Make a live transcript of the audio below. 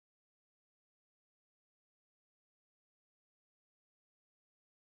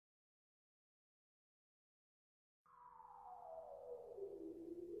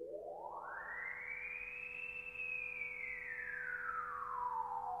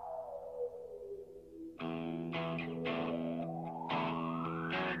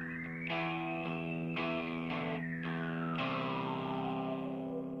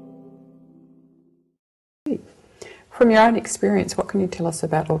From your own experience, what can you tell us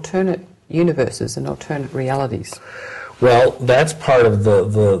about alternate universes and alternate realities? Well, that's part of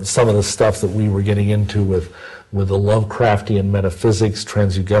some of the stuff that we were getting into with the Lovecraftian metaphysics,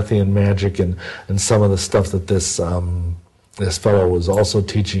 Transuguthian magic, and some of the stuff that this fellow was also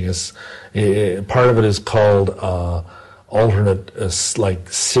teaching us. Part of it is called alternate,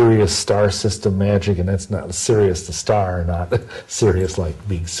 like Sirius star system magic, and that's not Sirius the star, not Sirius like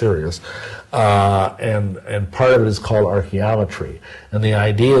being serious. And part of it is called archaeometry. And the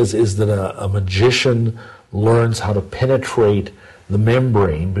idea is that a magician learns how to penetrate the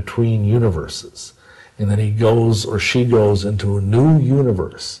membrane between universes. And then he goes or she goes into a new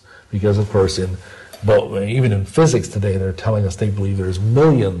universe. Because, of course, even in physics today, they're telling us they believe there's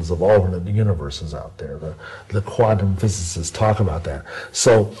millions of alternate universes out there. The quantum physicists talk about that.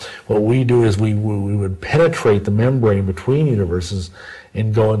 So what we do is we would penetrate the membrane between universes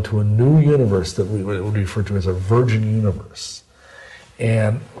and go into a new universe that we would refer to as a virgin universe.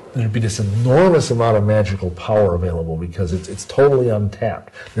 And there'd be this enormous amount of magical power available because it's totally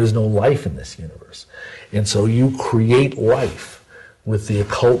untapped. There's no life in this universe. And so you create life with the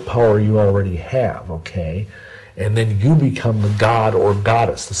occult power you already have, okay? And then you become the god or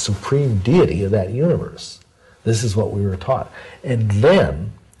goddess, the supreme deity of that universe. This is what we were taught. And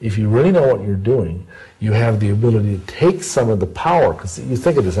then, if you really know what you're doing, you have the ability to take some of the power, because you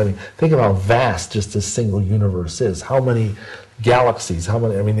think of this, I mean, think of how vast just this single universe is. How many galaxies, I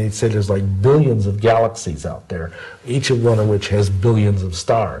mean, they say there's like billions of galaxies out there, each of one of which has billions of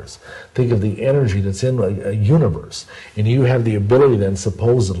stars. Think of the energy that's in a universe. And you have the ability then,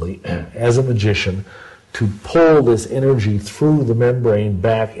 supposedly, as a magician, to pull this energy through the membrane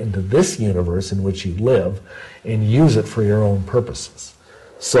back into this universe in which you live and use it for your own purposes.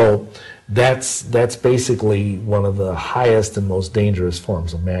 So that's basically one of the highest and most dangerous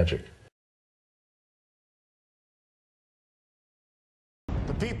forms of magic.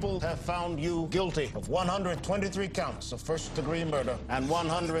 The people have found you guilty of 123 counts of first-degree murder and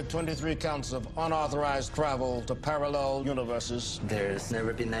 123 counts of unauthorized travel to parallel universes. There's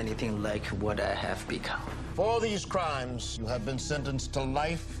never been anything like what I have become. For these crimes, you have been sentenced to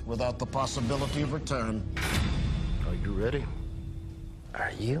life without the possibility of return. Are you ready?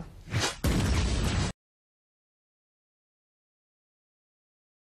 Are you?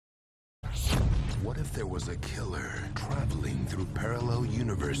 What if there was a killer traveling through parallel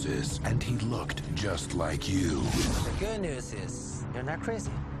universes and he looked just like you? The good news is, you're not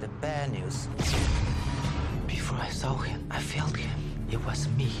crazy. The bad news, before I saw him, I felt him. It was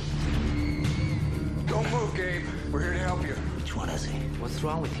me. Don't move, Gabe. We're here to help you. Which one is he? What's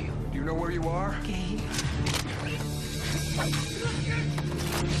wrong with you? Do you know where you are? Gabe.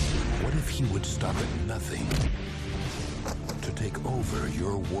 What if he would stop at nothing to take over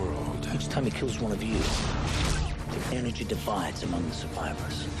your world? Each time he kills one of you, the energy divides among the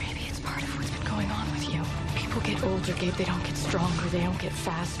survivors. Maybe it's part of what's been going on with you. People get older, Gabe. They don't get stronger. They don't get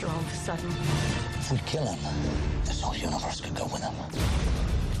faster all of a sudden. If we kill him, this whole universe could go with him.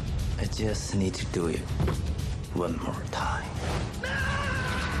 I just need to do it one more time.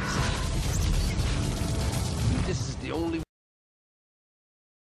 This is the only...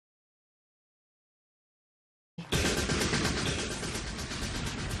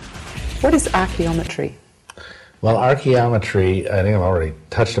 What is archaeometry? Well, archaeometry, I think I've already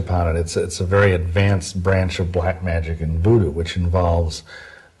touched upon it. It's a very advanced branch of black magic and voodoo, which involves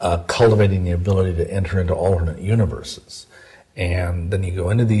cultivating the ability to enter into alternate universes. And then you go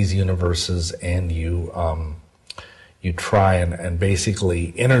into these universes and you try and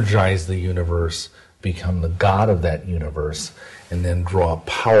basically energize the universe, become the god of that universe, and then draw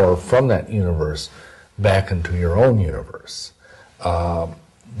power from that universe back into your own universe.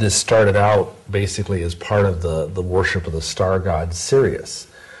 This started out basically as part of the worship of the star god Sirius,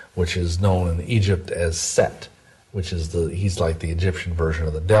 which is known in Egypt as Set, which is he's like the Egyptian version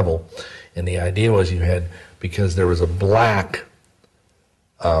of the devil. And the idea was because there was a black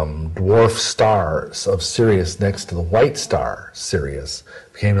dwarf star of Sirius next to the white star Sirius,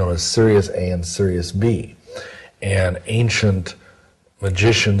 became known as Sirius A and Sirius B. And ancient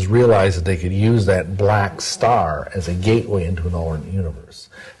magicians realized that they could use that black star as a gateway into an alternate universe.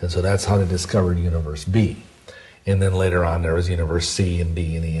 And so that's how they discovered Universe B. And then later on there was Universe C and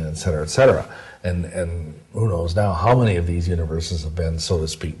D and E and et cetera, et cetera. And who knows now how many of these universes have been, so to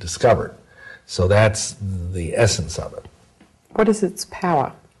speak, discovered. So that's the essence of it. What is its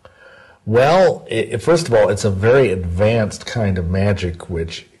power? Well, first of all, it's a very advanced kind of magic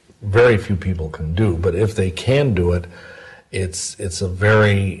which very few people can do. But if they can do it, it's a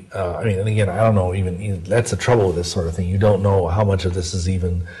very, I mean, and again, I don't know, even that's the trouble with this sort of thing. You don't know how much of this is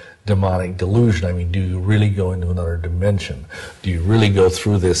even demonic delusion. I mean, do you really go into another dimension? Do you really go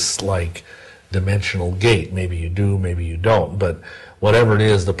through this like dimensional gate? Maybe you do, maybe you don't, but whatever it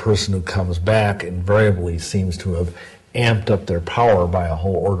is, the person who comes back invariably seems to have amped up their power by a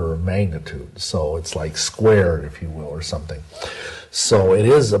whole order of magnitude. So it's like squared, if you will, or something. So it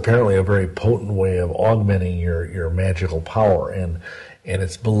is apparently a very potent way of augmenting your magical power, and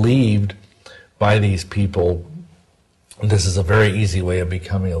it's believed by these people this is a very easy way of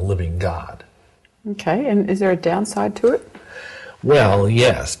becoming a living god. Okay, and is there a downside to it? Well,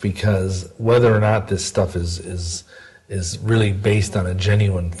 yes, because whether or not this stuff is really based on a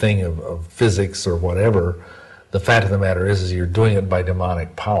genuine thing of physics or whatever, the fact of the matter is you're doing it by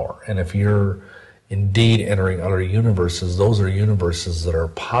demonic power. And if you're indeed entering other universes, those are universes that are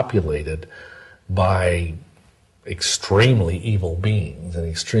populated by extremely evil beings and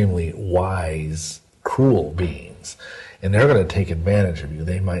extremely wise, cruel beings. And they're going to take advantage of you.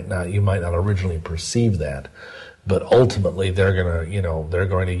 You might not originally perceive that, but ultimately they're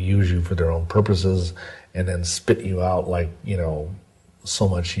going to use you for their own purposes and then spit you out like, so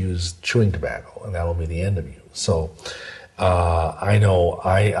much used chewing tobacco, and that'll be the end of you. So I know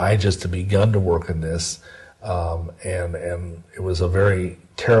I just have begun to work in this, and it was a very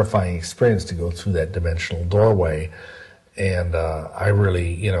terrifying experience to go through that dimensional doorway, and I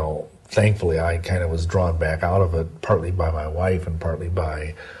really, thankfully I kind of was drawn back out of it, partly by my wife and partly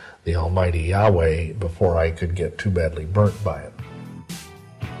by the Almighty Yahweh, before I could get too badly burnt by it.